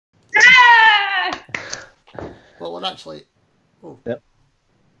we're actually... Oh. Yep.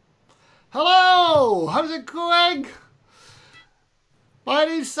 Hello! How's it going? My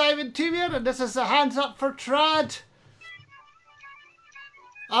name's Simon Tumian and this is the Hands Up for Trad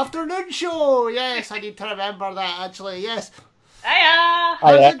afternoon show. Yes, I need to remember that actually, yes. Hiya!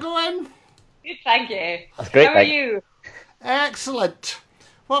 How's it going? Good, thank you. That's great, How are you? Excellent.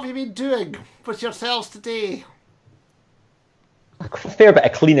 What have you been doing with yourselves today? A fair bit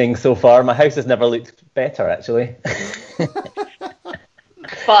of cleaning so far. My house has never looked better, actually.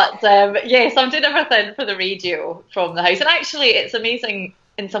 But yes, I'm doing everything for the radio from the house. And actually, it's amazing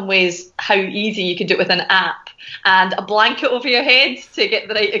in some ways how easy you can do it with an app and a blanket over your head to get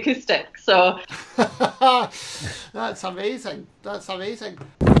the right acoustic. So that's amazing. That's amazing.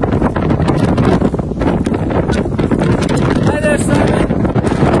 Hi there, Simon.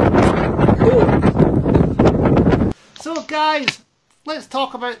 So, guys, let's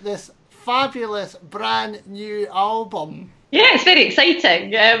talk about this fabulous brand new album. yeah, it's very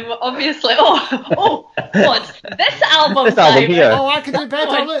exciting. Obviously, what this album? This album Simon? here. Oh, I can do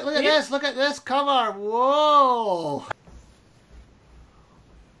better. Look at this. Look at this cover. Whoa.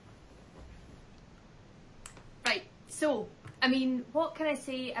 Right, so, I mean, what can I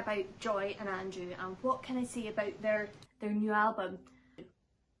say about Joy and Andrew, and what can I say about their new album?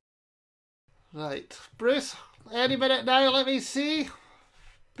 Right, Bruce, any minute now, let me see.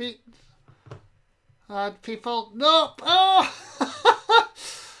 And people, nope, oh!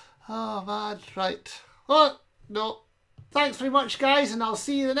 Oh man, right. Oh, no. Thanks very much, guys, and I'll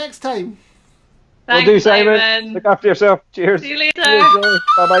see you the next time. Thanks, Will do, Simon. Look after yourself. Cheers. See you later.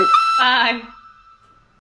 Bye-bye. Bye.